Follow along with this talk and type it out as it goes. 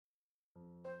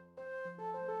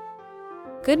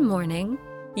Good morning.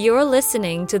 You're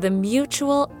listening to the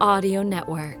Mutual Audio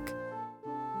Network.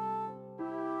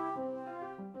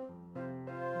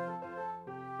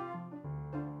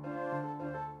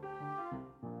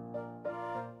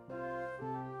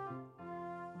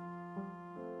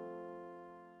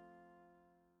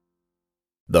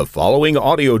 The following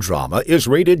audio drama is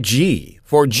rated G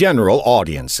for general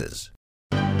audiences.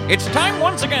 It's time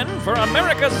once again for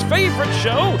America's favorite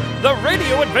show, The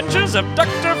Radio Adventures of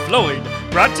Dr. Floyd,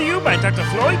 brought to you by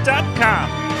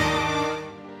drfloyd.com.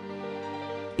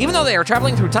 Even though they are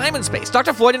traveling through time and space,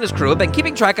 Dr. Floyd and his crew have been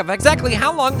keeping track of exactly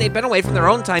how long they've been away from their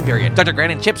own time period. Dr.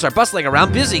 Grant and Chips are bustling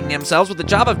around, busying themselves with the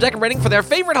job of decorating for their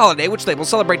favorite holiday, which they will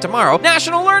celebrate tomorrow,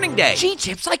 National Learning Day. Gee,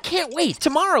 Chips, I can't wait.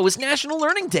 Tomorrow is National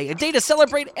Learning Day, a day to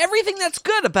celebrate everything that's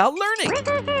good about learning.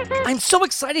 I'm so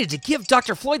excited to give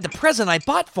Dr. Floyd the present I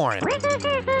bought for him.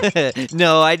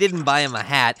 No, I didn't buy him a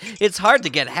hat. It's hard to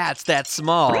get hats that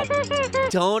small.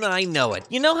 Don't I know it?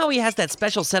 You know how he has that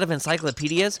special set of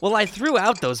encyclopedias? Well, I threw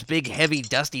out those big, heavy,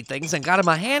 dusty things and got him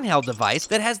a handheld device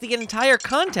that has the entire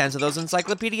contents of those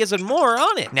encyclopedias and more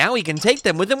on it. Now he can take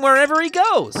them with him wherever he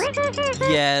goes.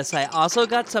 Yes, I also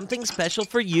got something special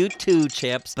for you too,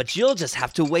 Chips, but you'll just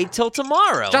have to wait till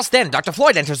tomorrow. Just then, Dr.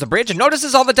 Floyd enters the bridge and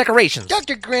notices all the decorations.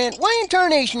 Dr. Grant, why in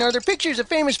tarnation are there pictures of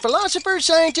famous philosophers,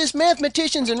 scientists,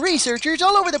 mathematicians, and researchers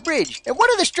all over the bridge? And what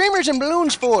are the streamers and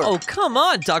balloons for? Oh, come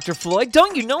on, Dr. Floyd.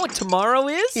 Don't you know what tomorrow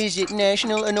is? Is it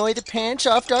National Annoy the Pants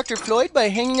Off Dr. Floyd by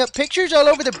hanging up pictures all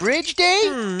over the bridge day?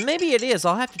 Maybe it is.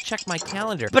 I'll have to check my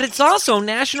calendar. But it's also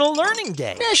National Learning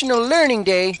Day. National Learning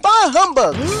Day? Bah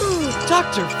humbug!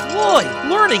 Dr. Floyd,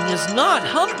 learning is not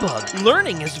humbug.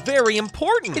 Learning is very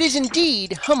important. It is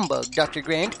indeed humbug, Dr.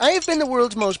 Grant. I have been the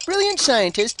world's most brilliant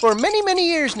scientist for many, many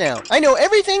years now. I know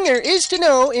everything there is to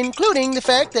know, including the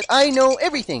fact that I know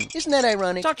everything. Isn't that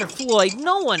ironic? Dr. Floyd,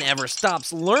 no one ever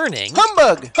stops learning.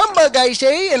 Humbug! Humbug, I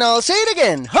say, and I'll say it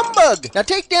again. Humbug! Now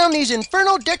take down these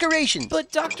infernal decorations.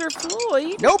 But Dr.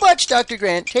 Floyd... No buts, Dr.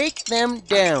 Grant. Take them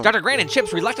down. Dr. Grant and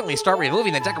Chips reluctantly start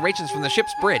removing the decorations from the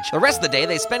ship's bridge. The rest of the day,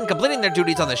 they spend completing their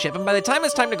duties on the ship, and by the time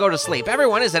it's time to go to sleep,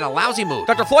 everyone is in a lousy mood.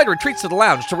 Dr. Floyd retreats to the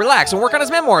lounge to relax and work on his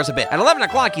memoirs a bit. At 11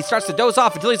 o'clock, he starts to doze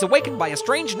off until he's awakened by a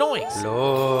strange noise.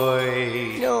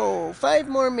 Floyd. No, 5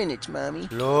 more minutes, Mommy.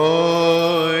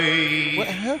 Floyd. What,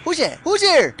 huh? Who's that? Who's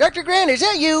there? Dr. Grant, is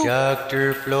that you?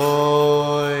 Dr.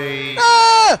 Floyd.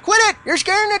 Ah! Quit it! You're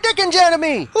scaring the dickens out of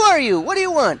me! Who are you? What do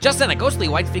you want? Just then, a ghostly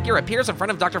white figure appears in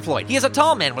front of Dr. Floyd. He is a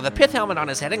tall man with a pith helmet on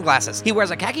his head and glasses. He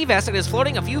wears a khaki vest and is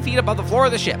floating a few feet above the floor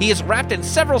of the ship. He is wrapped in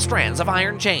several strands of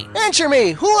iron chains. Answer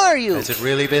me! Who are you? Has it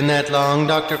really been that long,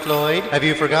 Dr. Floyd? Have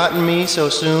you forgotten me so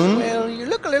soon? Well, you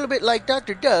look a little bit like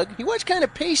Dr. Doug. He was kind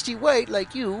of pasty white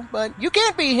like you, but you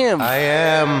can't be him. I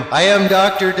am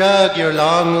Dr. Doug, your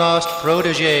long-lost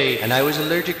protege, and I was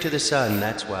allergic to the sun,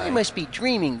 that's why. I must be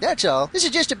dreaming, that's all. This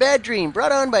is just a bad dream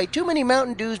brought on by too many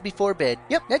Mountain Dews before bed.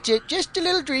 Yep, that's it. Just a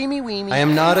little dreamy-weemy. I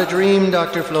am not a dream,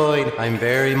 Dr. Floyd. I'm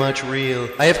very much real.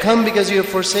 I have come because you have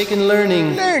forsaken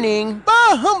learning. Learning?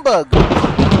 Bah humbug!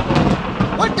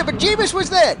 What the bejeebus was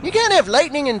that? You can't have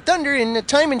lightning and thunder in the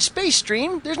time and space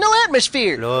stream. There's no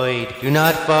atmosphere. Floyd, do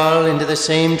not fall into the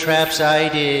same traps I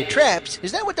did. Traps?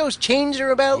 Is that what those chains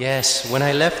are about? Yes, when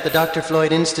I left the Dr.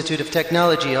 Floyd Institute of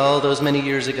Technology all those many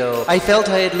years ago, I felt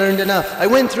I had learned enough. I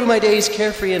went through my days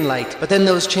carefree and light, but then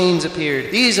those chains appeared.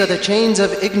 These are the chains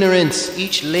of ignorance.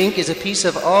 Each link is a piece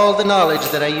of all the knowledge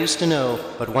that I used to know.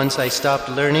 But once I stopped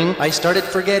learning, I started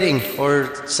forgetting,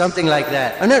 or something like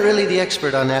that. I'm not really the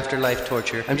expert on afterlife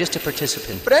torture. I'm just a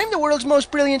participant. But I'm the world's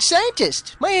most brilliant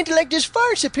scientist. My intellect is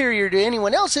far superior to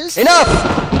anyone else's. Enough!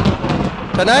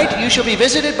 Tonight you shall be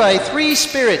visited by 3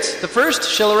 spirits. The first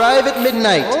shall arrive at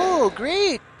midnight. Oh,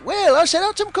 great. Well, I'll set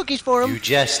out some cookies for him. You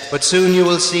jest, but soon you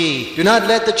will see. Do not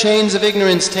let the chains of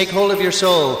ignorance take hold of your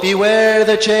soul. Beware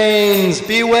the chains!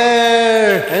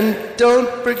 Beware! And don't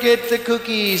forget the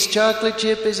cookies. Chocolate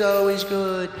chip is always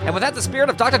good. And with that, the spirit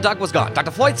of Dr. Doug was gone.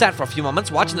 Dr. Floyd sat for a few moments,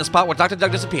 watching the spot where Dr.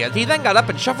 Doug disappeared. He then got up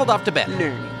and shuffled off to bed.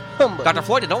 Learning. Humbug. Dr.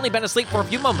 Floyd had only been asleep for a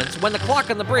few moments when the clock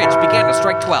on the bridge began to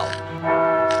strike 12.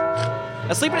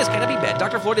 Asleep in his canopy bed,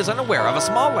 Dr. Floyd is unaware of a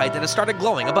small light that has started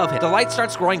glowing above him. The light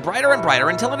starts growing brighter and brighter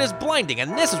until it is blinding,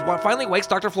 and this is what finally wakes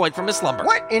Dr. Floyd from his slumber.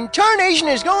 What in tarnation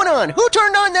is going on? Who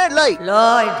turned on that light?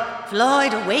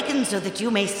 Floyd, awaken so that you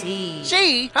may see.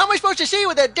 See? How am I supposed to see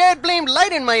with that dad-blamed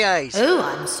light in my eyes? Oh,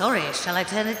 I'm sorry. Shall I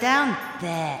turn it down?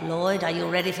 There. Floyd, are you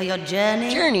ready for your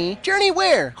journey? Journey? Journey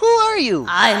where? Who are you?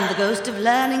 I'm the ghost of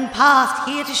learning past,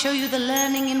 here to show you the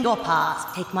learning in your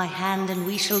past. Take my hand and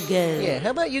we shall go. Yeah,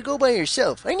 how about you go by yourself?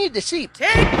 I need to see.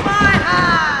 Take my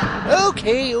hand!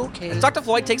 Okay. As Dr.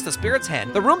 Floyd takes the spirit's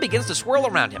hand, the room begins to swirl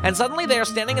around him, and suddenly they are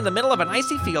standing in the middle of an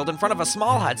icy field in front of a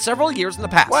small hut several years in the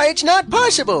past. Why, it's not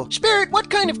possible. Spirit, what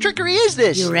kind of trickery is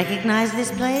this? You recognize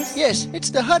this place? Yes, it's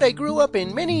the hut I grew up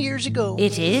in many years ago.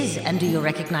 It is, and do you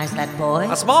recognize that boy?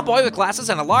 A small boy with glasses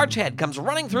and a large head comes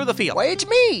running through the field. Why, it's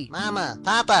me. Mama,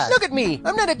 Papa. Look at me.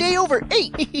 I'm not a day over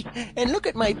 8. And look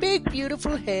at my big,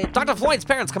 beautiful head. Dr. Floyd's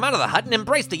parents come out of the hut and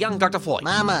embrace the young Dr. Floyd.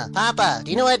 Mama, Papa,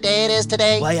 do you know what day it is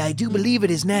today? Why, I do believe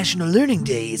it is National Learning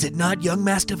Day, is it not, young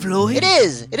Master Floyd? It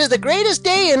is. It is the greatest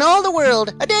day in all the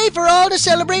world. A day for all to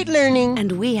celebrate learning.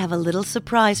 And we have a little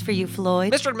surprise for you,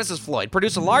 Floyd. Mr. and Mrs. Floyd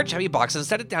produce a large, heavy box and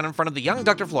set it down in front of the young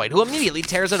Dr. Floyd, who immediately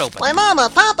tears it open. Why, Mama,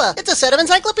 Papa, it's a set of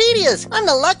encyclopedias. I'm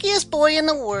the luckiest boy in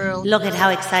the world. Look at how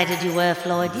excited you were,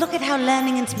 Floyd. Look at how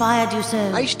learning inspired you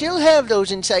so. I still have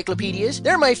those encyclopedias.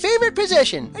 They're my favorite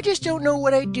possession. I just don't know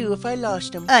what I'd do if I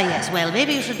lost them. Yes, well,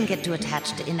 maybe you shouldn't get too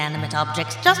attached to inanimate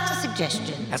objects. Just a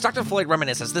suggestion. As Dr. Floyd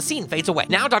reminisces, the scene fades away.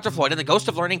 Now Dr. Floyd and the ghost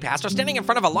of learning past are standing in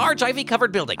front of a large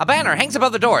ivy-covered building. A banner hangs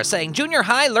above the door saying Junior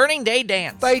High Learning Day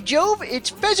Dance. By Jove, it's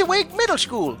Fezziwig Middle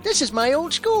School. This is my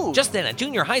old school. Just then, at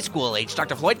junior high school age,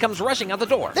 Dr. Floyd comes rushing out the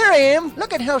door. There I am.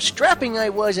 Look at how strapping I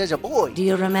was as a boy. Do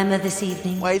you remember this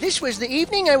evening? Why, this was the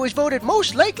evening I was voted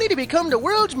most likely to become the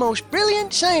world's most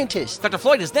brilliant scientist. Dr.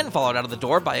 Floyd is then followed out of the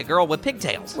door by a girl with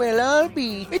pigtails. Well, I'll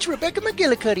be. It's Rebecca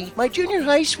McGillicuddy, my junior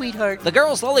high sweetheart. The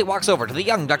girl slowly walks over to the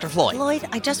young Dr. Floyd. Floyd,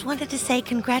 I just wanted to say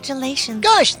congratulations.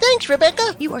 Gosh, thanks,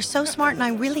 Rebecca. You are so smart, and I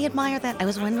really admire that. I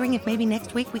was wondering if maybe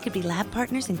next week we could be lab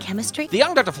partners in chemistry. The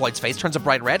young Dr. Floyd's face turns a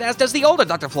bright red, as does the older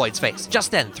Dr. Floyd's face.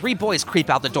 Just then, 3 boys creep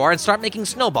out the door and start making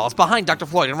snowballs behind Dr.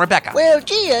 Floyd and Rebecca. Well,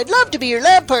 gee, I'd love to be your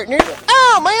lab partner.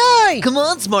 Ow, my eye! Come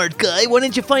on, smart guy, why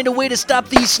don't you find a way to stop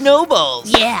these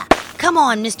snowballs? Yeah. Come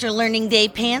on, Mr. Learning Day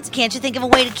Pants. Can't you think of a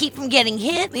way to keep from getting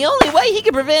hit? The only way he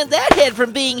could prevent that head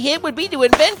from being hit would be to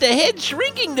invent a head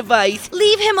shrinking device.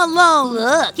 Leave him alone.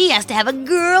 Look, he has to have a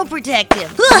girl protect him.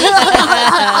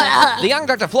 The young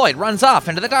Dr. Floyd runs off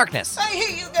into the darkness. I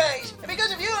hate you guys. And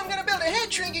because of you, I'm gonna build a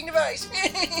head shrinking device.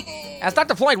 As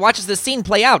Dr. Floyd watches this scene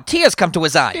play out, tears come to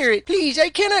his eyes. Spirit, please, I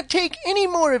cannot take any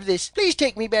more of this. Please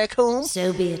take me back home.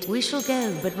 So be it. We shall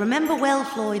go. But remember well,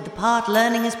 Floyd, the part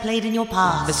learning has played in your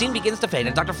past. The scene begins to fade,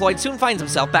 and Dr. Floyd soon finds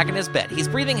himself back in his bed. He's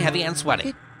breathing heavy and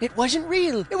sweating. It wasn't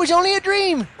real. It was only a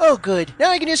dream. Oh, good. Now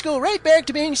I can just go right back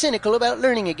to being cynical about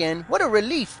learning again. What a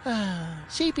relief.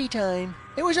 CP time.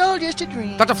 It was all just a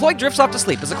dream. Dr. Floyd drifts off to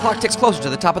sleep as the clock ticks closer to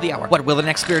the top of the hour. What will the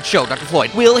next spirit show Dr.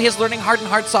 Floyd? Will his learning hardened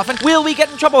heart soften? Will we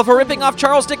get in trouble for ripping off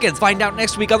Charles Dickens? Find out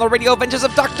next week on the Radio Adventures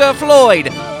of Dr. Floyd.